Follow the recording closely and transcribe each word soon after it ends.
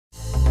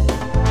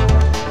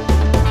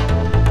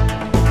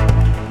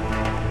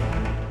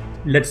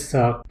let's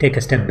take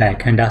a step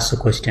back and ask the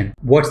question,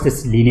 what's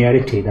this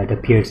linearity that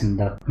appears in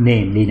the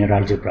name linear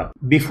algebra?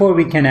 Before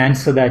we can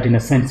answer that in a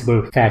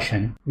sensible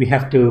fashion, we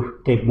have to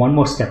take one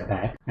more step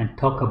back and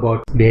talk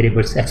about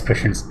variables,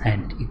 expressions,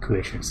 and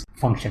equations,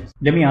 functions.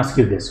 Let me ask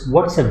you this.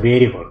 What's a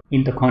variable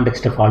in the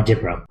context of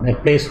algebra? A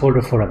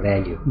placeholder for a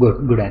value.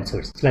 Good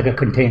answers. It's like a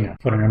container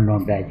for an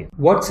unknown value.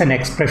 What's an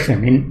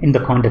expression in the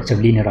context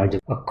of linear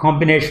algebra? A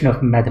combination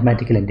of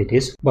mathematical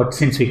entities, but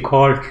since we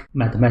called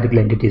mathematical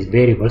entities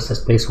variables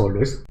as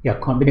placeholders,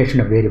 combination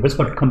of variables,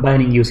 but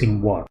combining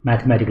using what?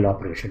 Mathematical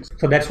operations.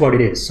 So that's what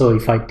it is. So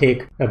if I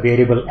take a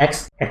variable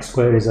x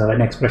squared is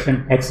an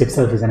expression, x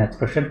itself is an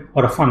expression,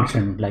 or a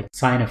function like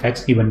sine of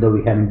x, even though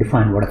we haven't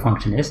defined what a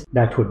function is,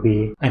 that would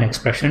be an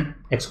expression,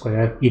 x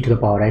squared, e to the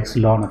power x,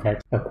 ln of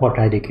x, a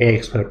quadratic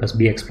ax squared plus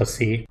bx plus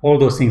c. All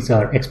those things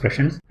are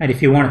expressions. And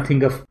if you want to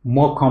think of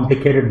more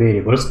complicated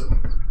variables,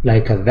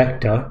 like a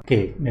vector,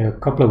 a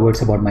couple of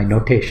words about my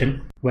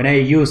notation. When I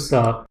use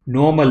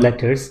normal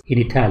letters in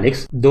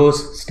italics,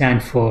 those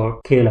stand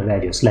for scalar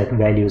values, like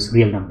values,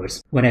 real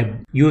numbers. When I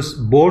use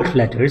bold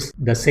letters,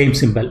 the same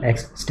symbol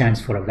x stands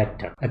for a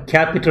vector. A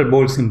capital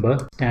bold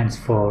symbol stands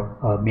for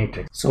a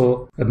matrix.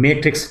 So a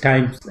matrix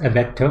times a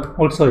vector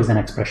also is an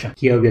expression.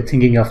 Here we are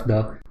thinking of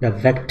the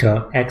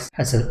vector x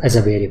as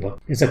a variable.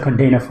 It's a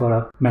container for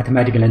a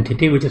mathematical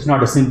entity, which is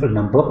not a simple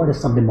number, but is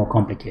something more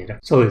complicated.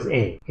 So is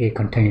A. A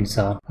contains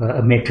a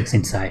matrix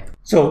inside.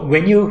 So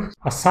when you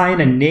assign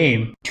a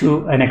name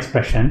to an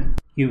expression,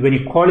 when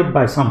you call it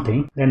by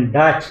something, then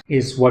that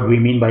is what we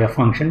mean by a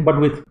function, but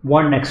with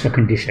one extra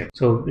condition.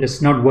 So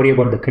let's not worry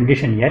about the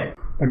condition yet,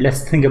 but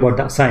let's think about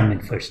the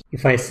assignment first.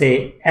 If I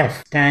say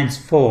f stands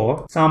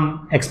for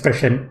some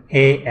expression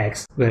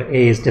ax, where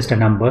a is just a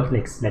number,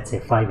 like let's say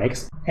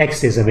 5x,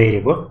 x is a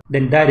variable,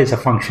 then that is a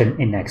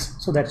function in x.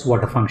 So that's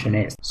what a function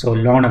is. So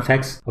ln of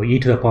x or e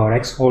to the power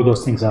x, all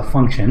those things are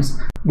functions,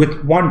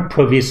 with one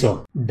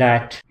proviso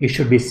that it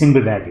should be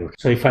single valued.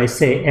 So if I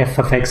say f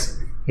of x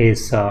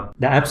is the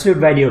absolute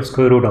value of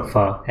square root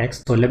of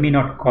x. So let me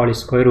not call it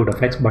square root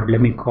of x, but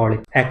let me call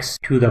it x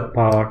to the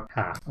power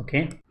half.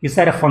 Okay. Is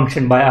that a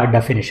function by our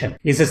definition?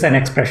 Is this an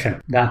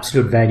expression? The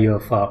absolute value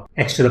of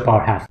x to the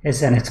power half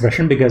is an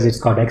expression because it's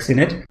got x in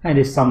it and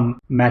it's some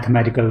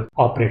mathematical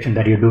operation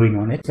that you're doing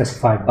on it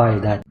specified by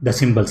that the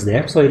symbols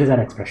there. So it is an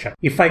expression.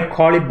 If I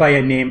call it by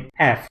a name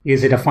f,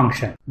 is it a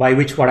function? By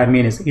which what I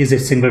mean is it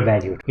single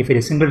valued? If it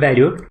is single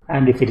valued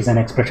and if it is an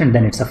expression,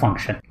 then it's a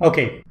function.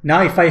 Okay.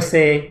 Now if I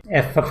say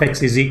f of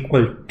x is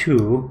equal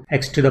to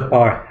x to the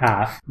power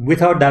half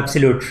without the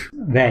absolute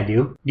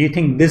value, do you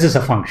think this is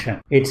a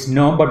function? It's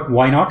no, but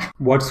why not?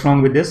 What's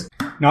wrong with this?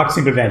 Not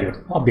single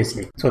valued,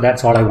 obviously. So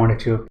that's all I wanted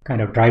to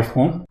kind of drive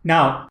home.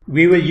 Now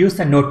we will use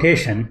the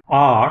notation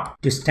R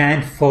to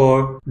stand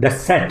for the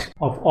set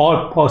of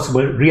all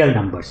possible real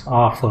numbers,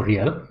 R for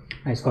real.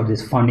 It's got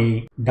this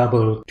funny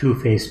double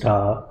two-faced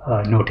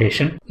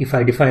notation. If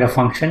I define a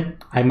function,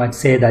 I might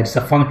say that it's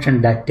a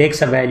function that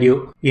takes a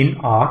value in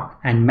R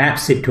and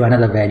maps it to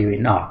another value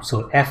in R.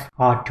 So f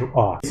R to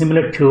R.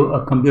 Similar to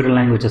a computer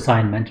language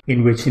assignment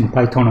in which in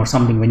Python or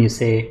something, when you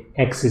say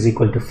x is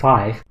equal to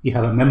 5, you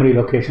have a memory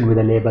location with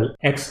a label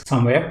x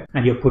somewhere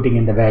and you're putting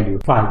in the value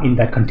 5 in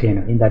that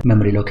container, in that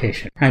memory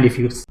location. And if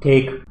you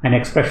take an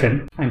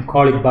expression and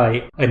call it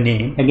by a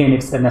name, again,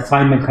 it's an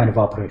assignment kind of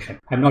operation.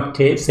 I'm not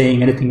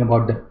saying anything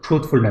about the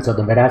truthfulness or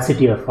the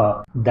veracity of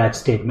that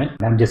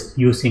statement. I'm just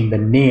using the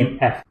name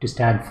f to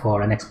stand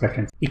for an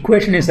expression.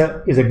 Equation is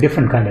a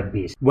different kind of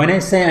beast. When I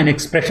say an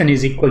expression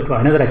is equal to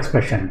another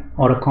expression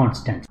or a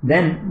constant,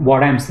 then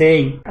what I'm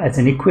saying as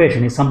an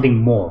equation is something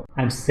more.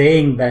 I'm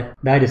saying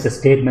that is a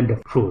statement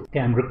of truth. Okay,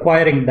 I'm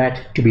requiring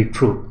that to be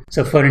true.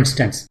 So for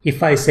instance,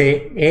 if I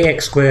say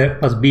ax squared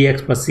plus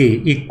bx plus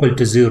c equal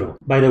to 0,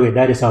 by the way,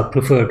 that is our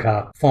preferred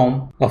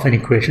form of an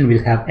equation.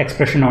 We'll have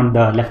expression on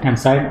the left hand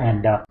side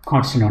and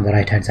constant on the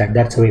right hand side.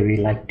 That's the way we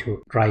like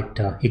to write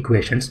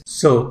equations.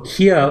 So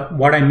here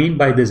what I mean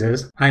by this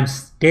is I'm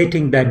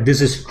stating that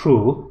this is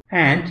true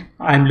and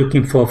I'm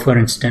looking for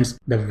instance,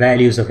 the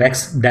values of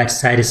x that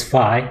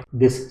satisfy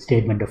this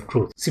statement of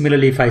truth.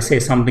 Similarly, if I say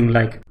something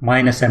like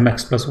minus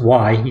mx plus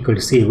y equal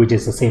to c, which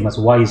is the same as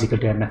y is equal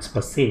to mx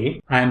plus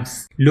c, I'm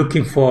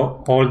looking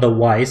for all the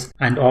y's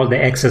and all the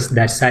x's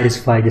that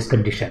satisfy this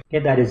condition.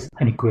 Okay, that is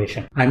an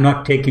equation. I'm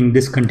not taking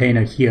this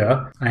container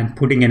here, I'm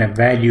putting in a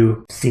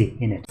value c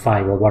in it,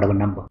 5 or whatever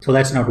number. So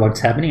that's not what's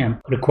happening. I'm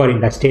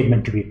requiring that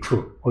statement to be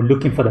true, or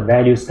looking for the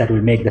values that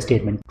will make the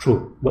statement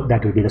true.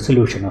 That will be the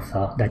solution of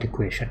that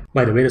equation.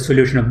 By the way, the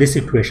solution of this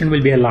equation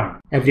will be a line.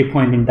 Every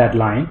point in that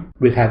line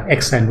will have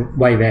x and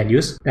y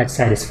values that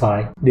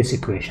satisfy this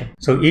equation.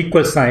 So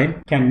equal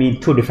sign can mean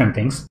two different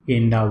things.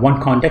 In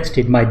one context,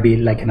 it might be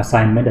like an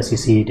assignment as you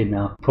see it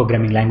in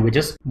programming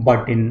languages,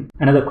 but in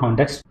another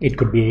context, it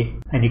could be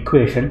an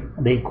equation.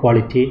 The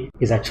equality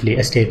is actually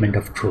a statement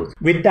of truth.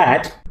 With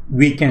that,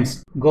 we can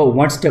go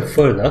one step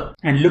further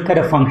and look at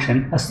a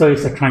function as though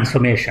it's a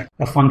transformation.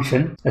 A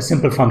function, a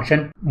simple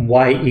function,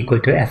 y equal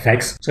to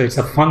fx. So it's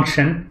a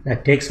function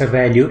that takes a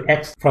value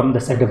x from the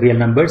set of real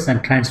numbers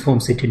and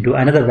transforms it into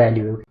another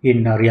value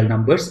in real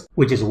numbers,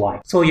 which is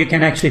y. So you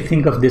can actually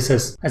think of this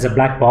as a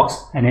black box,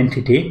 an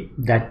entity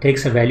that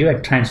takes a value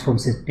and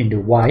transforms it into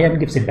y and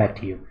gives it back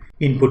to you.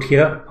 Input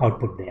here,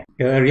 output there.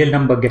 A real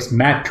number gets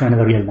mapped to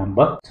another real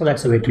number. So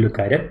that's the way to look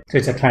at it. So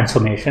it's a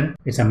transformation,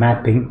 it's a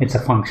mapping, it's a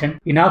function.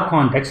 In our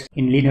context,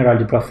 in linear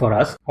algebra for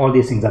us, all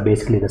these things are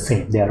basically the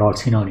same. They are all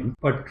synonyms.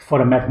 But for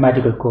a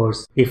mathematical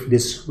course, if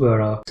this were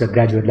a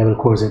graduate level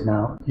course in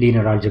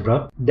linear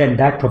algebra, then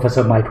that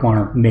professor might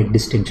want to make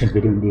distinctions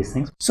between these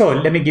things. So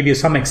let me give you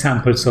some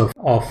examples of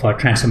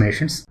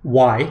transformations.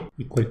 Y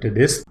equal to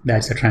this,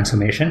 that's a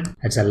transformation.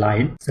 That's a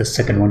line. The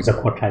second one is a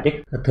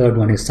quadratic. The third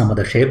one is some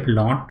other shape,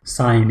 ln.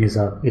 Sine is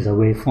a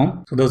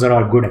waveform. So those are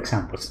all good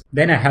examples.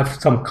 Then I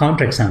have some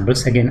counter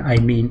examples. Again, I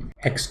mean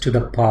x to the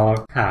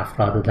power half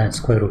rather than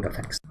square root of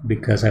x,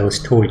 because I was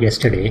told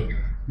yesterday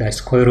that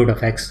square root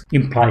of x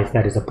implies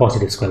that is a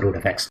positive square root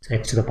of x. So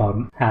x to the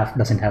power half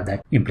doesn't have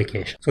that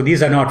implication. So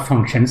these are not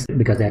functions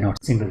because they are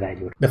not single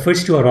valued. The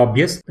first two are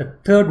obvious. The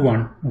third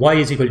one, y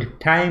is equal to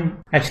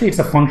time. Actually, it's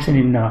a function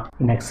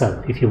in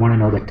Excel. If you want to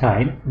know the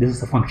time, this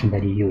is the function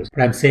that you use.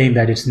 But I'm saying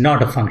that it's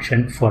not a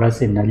function for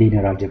us in a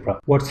linear algebra.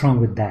 What's wrong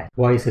with that?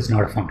 Why is this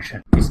not a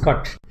function? It's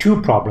got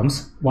two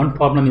problems. One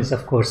problem is,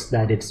 of course,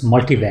 that it's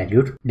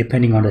multi-valued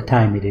depending on the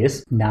time it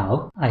is.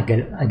 Now I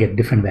get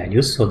different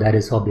values, so that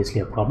is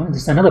obviously a problem.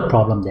 There's another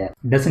problem there.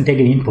 It doesn't take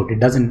any input.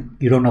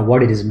 You don't know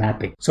what it is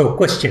mapping. So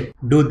question,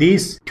 do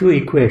these two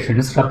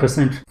equations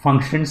represent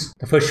functions?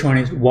 The first one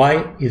is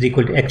y is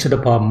equal to x to the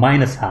power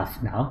minus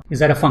half. Now, is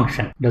that a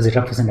function? Does it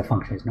represent a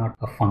function? It's not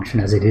a function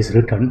as it is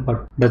written,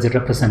 but does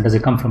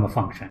it come from a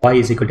function? Y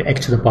is equal to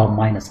x to the power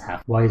minus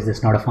half. Why is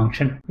this not a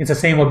function? It's the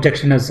same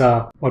objection as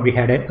what we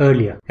had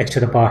earlier. X to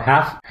the power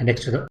half and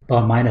x to the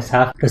power minus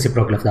half,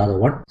 reciprocal of the other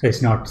one. So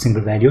it's not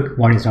single valued.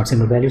 One is not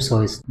single valued,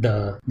 so is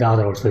the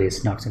other also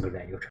is not single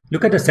valued.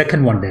 Look at the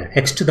second one there,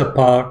 x to the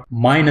power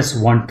minus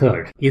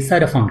 1/3. Is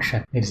that a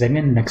function? It's again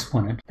an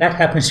exponent. That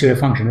happens to be a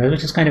function,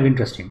 which is kind of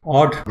interesting.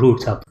 Odd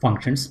roots are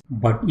functions,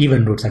 but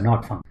even roots are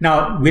not functions.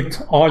 Now,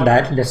 with all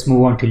that, let's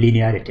move on to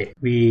linearity.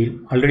 We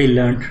already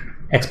learned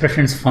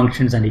expressions,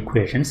 functions, and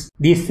equations.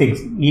 These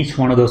things, each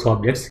one of those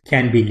objects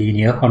can be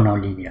linear or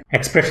non-linear.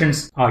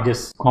 Expressions are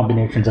just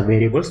combinations of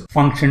variables.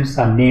 Functions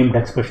are named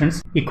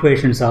expressions.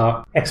 Equations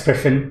are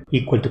expression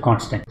equal to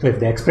constant. So if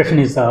the expression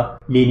is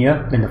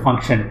linear, then the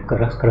function,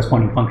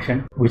 corresponding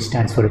function, which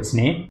stands for its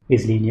name,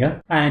 is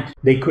linear. And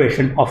the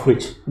equation of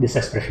which this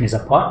expression is a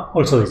part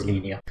also is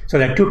linear. So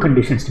there are two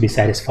conditions to be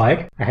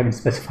satisfied. I haven't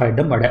specified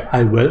them, but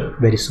I will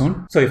very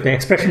soon. So if the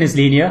expression is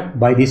linear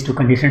by these two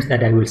conditions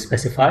that I will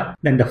specify,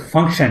 then the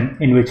function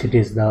in which it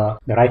is the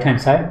right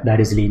hand side, that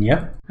is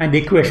linear, and the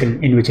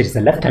equation in which it is the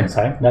left hand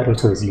side, that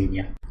also is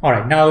linear.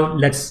 Alright, now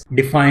let's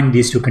define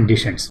these two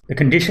conditions. The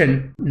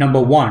condition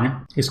number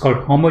one is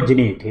called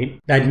homogeneity.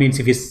 That means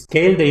if you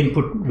scale the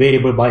input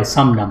variable by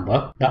some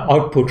number, the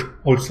output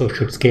also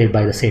should scale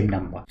by the same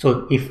number.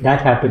 So if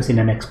that happens in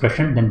an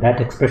expression, then that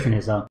expression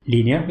is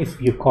linear.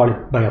 If you call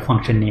it by a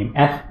function named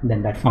f,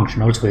 then that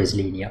function also is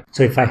linear.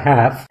 So if I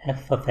have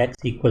f of x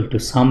equal to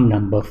some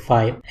number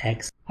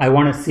 5x, I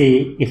want to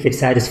see if it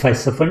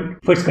satisfies the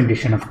first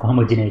condition of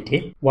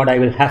homogeneity. What I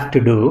will have to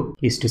do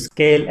is to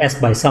scale s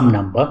by some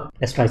number.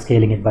 Let's try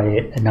scaling it by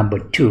a number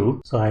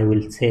 2. So I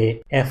will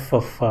say f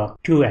of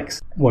 2x.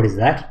 What is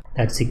that?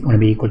 That's going to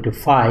be equal to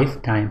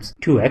 5 times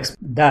 2x.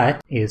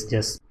 That is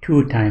just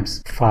 2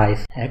 times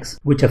 5x,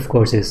 which of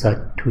course is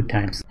 2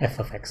 times f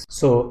of x.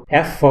 So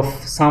f of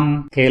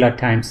some scalar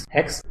times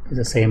x is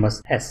the same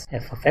as s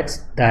f of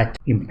x. That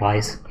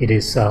implies it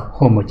is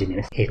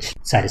homogeneous, h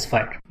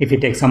satisfied. If you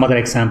take some other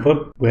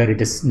example where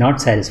it is not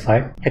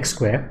satisfied, x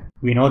squared,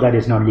 we know that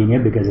is not linear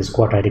because it's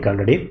quadratic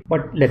already,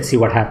 but let's see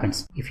what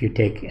happens. If you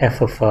take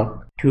f of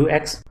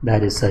 2x,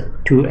 that is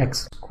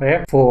 2x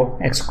squared,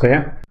 4x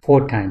squared,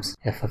 4 times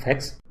f of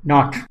x,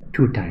 not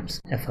 2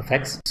 times f of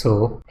x,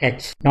 so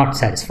h not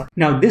satisfied.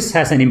 Now this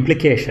has an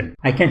implication.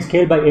 I can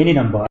scale by any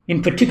number.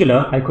 In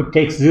particular, I could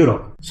take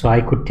 0. So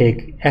I could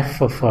take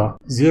f of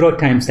 0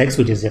 times x,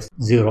 which is just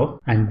 0,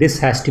 and this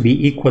has to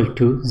be equal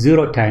to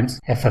 0 times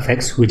f of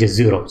x, which is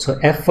 0. So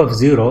f of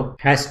 0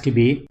 has to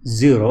be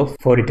 0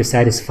 for it to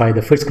satisfy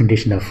the first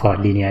condition of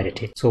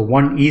linearity. So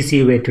one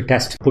easy way to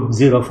test, put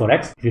 0 for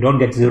x. If you don't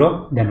get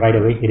 0, then right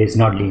away it is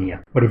not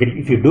linear. But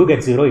if you do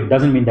get 0, it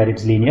doesn't mean that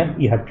it's linear.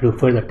 You have to do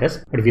further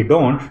tests. But if you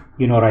don't,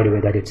 you know right away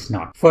that it's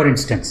not. For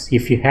instance,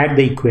 if you had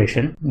the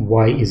equation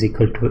y is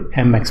equal to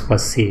mx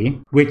plus c,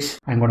 which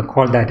I'm going to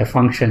call that a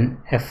function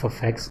f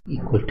of x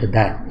equal to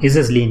that. Is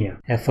this linear?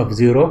 F of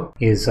 0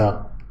 is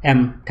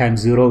m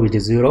times 0, which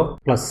is 0,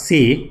 plus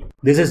c,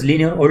 This is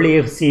linear only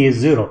if c is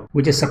 0,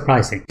 which is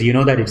surprising. You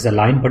know that it's a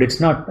line, but it's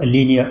not a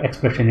linear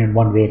expression in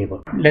one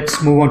variable.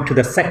 Let's move on to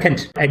the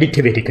second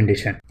additivity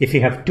condition. If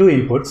you have two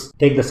inputs,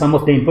 take the sum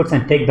of the inputs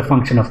and take the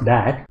function of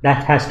that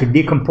has to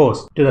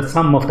decompose to the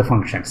sum of the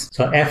functions.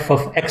 So f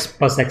of x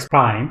plus x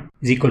prime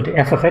is equal to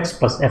f of x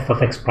plus f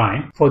of x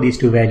prime for these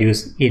two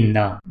values in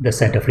the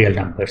set of real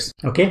numbers.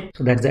 Okay,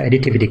 so that's the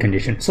additivity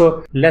condition.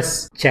 So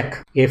let's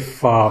check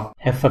if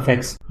f of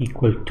x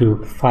equal to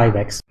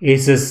 5x.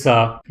 Is this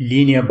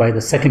linear by the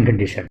second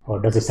condition, or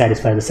does it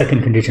satisfy the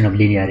second condition of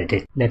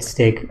linearity? Let's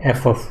take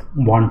f of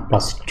 1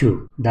 plus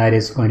 2. That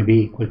is going to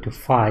be equal to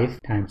 5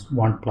 times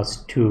 1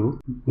 plus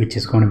 2, which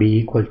is going to be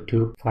equal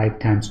to 5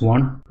 times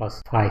 1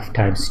 plus 5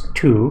 times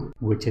 2,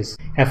 which is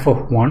f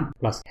of 1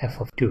 plus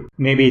f of 2.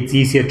 Maybe it's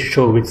easier to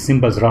show with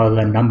symbols rather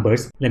than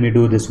numbers. Let me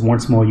do this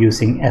once more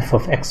using f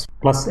of x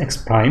plus x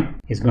prime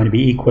is going to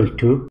be equal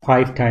to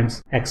 5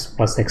 times x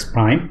plus x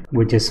prime,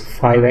 which is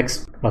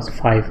 5x plus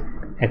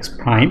 5x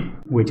prime,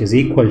 which is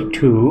equal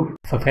to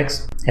f of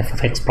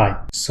x prime.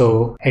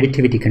 So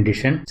additivity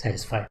condition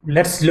satisfied.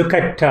 Let's look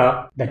at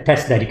the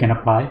test that you can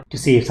apply to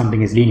see if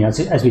something is linear,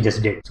 as we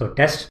just did. So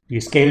test,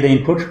 you scale the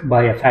input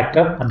by a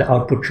factor and the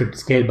output should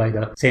scale by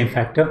the same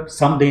factor.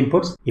 Sum the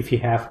inputs. If you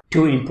have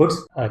two inputs,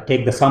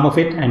 take the sum of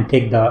it and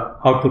take the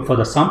output for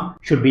the sum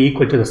should be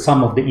equal to the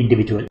sum of the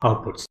individual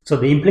outputs. So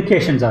the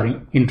implications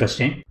are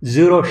interesting.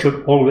 0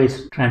 should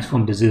always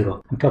transform to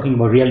 0. I'm talking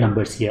about real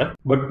numbers here,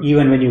 but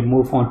even when you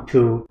move on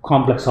to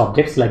complex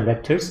objects like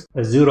vectors,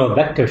 a 0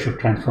 vector should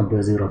transform to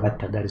a 0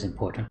 vector. That is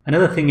important.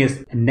 Another thing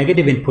is a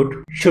negative input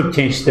should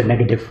change the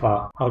negative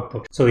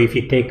output. So if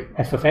you take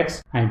f of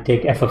x and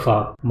take f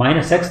of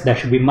minus x, that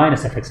should be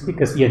minus fx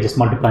because you're just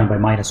multiplying by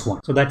minus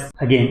 1. So that's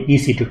again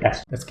easy to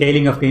test. The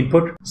scaling of the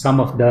input, sum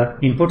of the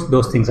inputs,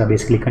 those things are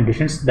basically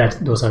conditions.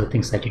 Those are the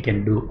things that you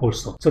can do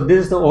also. So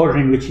this is the order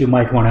in which you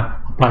might want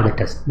to apply the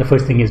test. The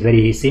first thing is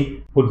very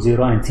easy. Put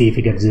 0 and see if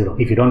you get 0.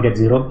 If you don't get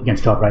 0, you can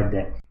stop right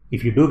there.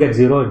 If you do get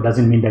 0, it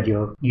doesn't mean that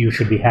you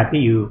should be happy.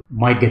 You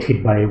might get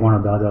hit by one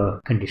of the other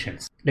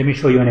conditions. Let me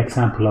show you an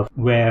example of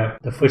where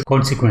the first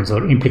consequence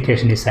or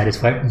implication is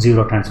satisfied.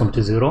 0 transforms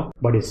to 0,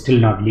 but it's still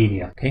not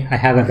linear. Okay, I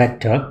have a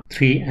vector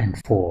 3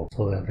 and 4.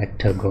 So a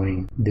vector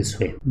going this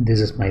way. This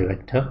is my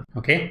vector.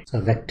 Okay, so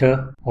our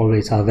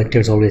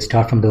vectors always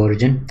start from the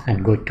origin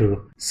and go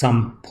to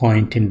some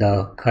point in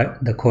the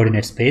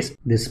coordinate space.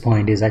 This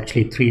point is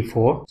actually 3,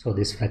 4. So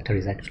this vector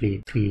is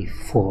actually 3,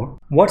 4.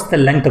 What's the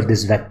length of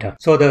this vector?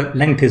 So the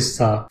length is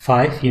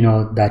 5. You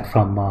know that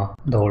from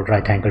the old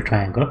right angle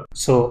triangle.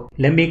 So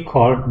let me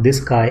call this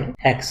guy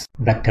x,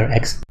 vector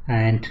x,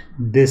 and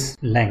this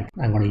length,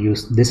 I'm going to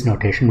use this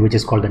notation, which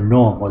is called the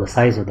norm or the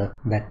size of the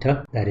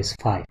vector, that is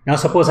 5. Now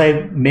suppose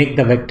I make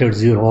the vector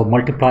 0 or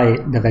multiply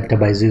the vector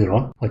by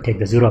 0, or take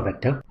the 0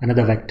 vector,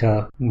 another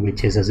vector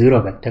which is a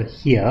 0 vector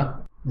here,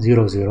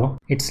 0, 0.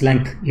 Its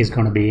length is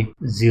going to be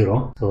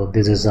 0. So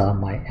this is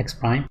my x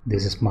prime.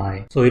 This is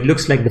my. So it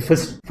looks like the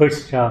first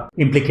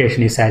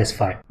implication is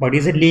satisfied. But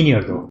is it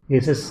linear though?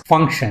 This is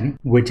function,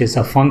 which is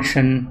a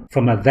function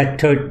from a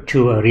vector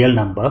to a real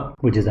number,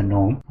 which is a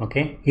norm.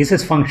 Okay. Is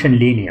this function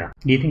linear?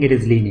 Do you think it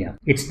is linear?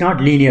 It's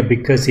not linear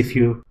because if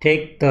you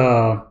take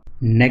the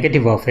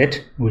negative of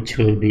it, which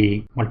will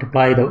be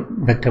multiply the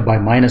vector by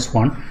minus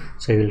 1,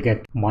 so you will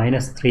get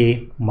minus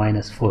 3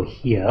 minus 4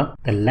 here.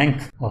 The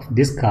length of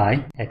this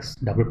guy, x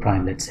double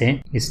prime, let's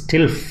say, is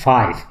still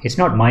 5. It's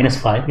not minus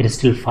 5, it is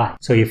still 5.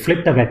 So you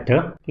flip the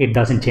vector, it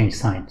doesn't change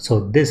sign.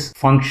 So this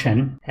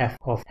function f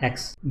of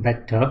x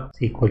vector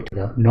is equal to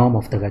the norm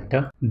of the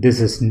vector. This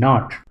is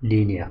not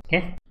linear.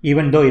 Okay,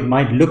 even though it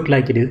might look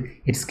like it is,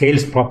 it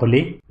scales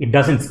properly, it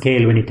doesn't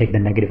scale when you take the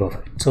negative of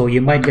it. So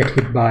you might get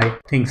hit by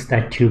things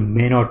that you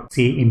may not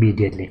see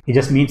immediately. It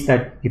just means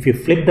that if you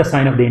flip the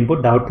sign of the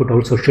input, the output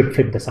also should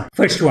flip the sign.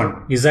 First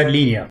one, is that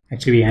linear?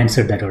 Actually, we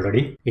answered that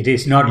already. It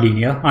is not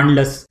linear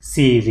unless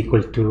c is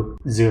equal to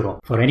 0.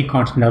 For any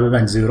constant other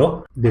than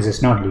 0, this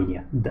is not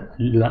linear.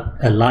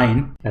 A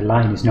line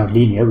is not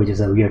linear, which is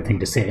a weird thing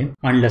to say,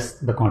 unless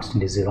the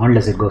constant is 0,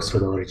 unless it goes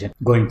through the origin.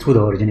 Going through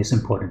the origin is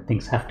important.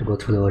 Things have to go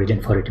through the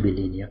origin for it to be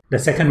linear. The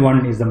second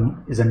one is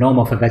the norm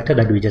of a vector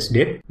that we just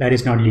did. That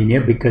is not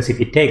linear because if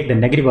you take the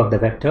negative of the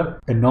vector,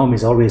 the norm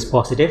is always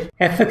positive.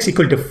 Fx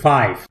equal to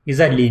 5. Is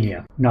that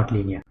linear? Not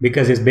linear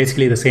because it's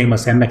basically the same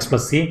as mx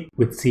plus c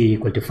with c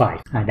equal to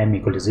 5 and m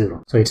equal to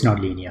 0. So it's not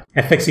linear.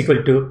 Fx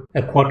equal to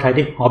a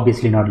quadratic,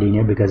 obviously not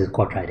linear because it's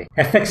quadratic.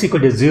 Fx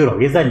equal to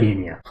 0. Is that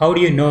linear? How do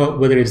you know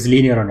whether it's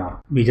linear or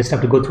not? We just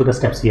have to go through the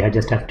steps here. I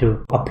just have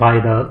to apply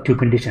the two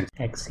conditions.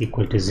 X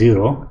equal to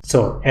 0.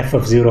 So f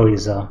of 0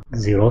 is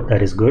 0.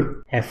 That is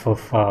good. F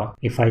of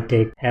if I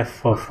take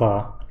f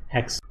of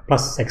x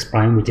plus x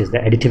prime, which is the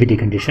additivity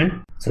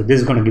condition. So this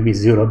is going to give me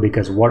 0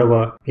 because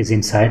whatever is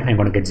inside, I'm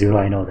going to get 0.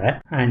 I know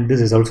that. And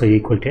this is also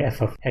equal to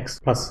f of x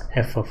plus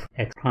f of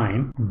x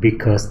prime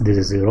because this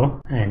is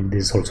 0 and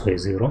this also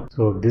is 0.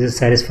 So this is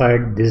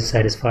satisfied, this is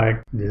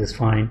satisfied, this is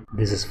fine,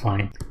 this is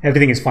fine.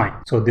 Everything is fine.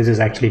 So this is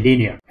actually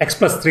linear. X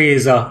plus 3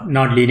 is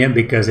not linear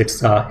because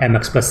it's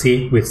mx plus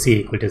c with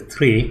c equal to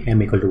 3,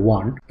 m equal to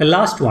 1. The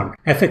last one,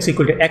 fx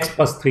equal to x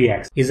plus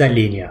 3x. Is that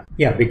linear?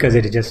 Yeah, because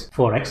it is just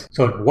 4x.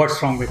 So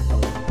what's wrong with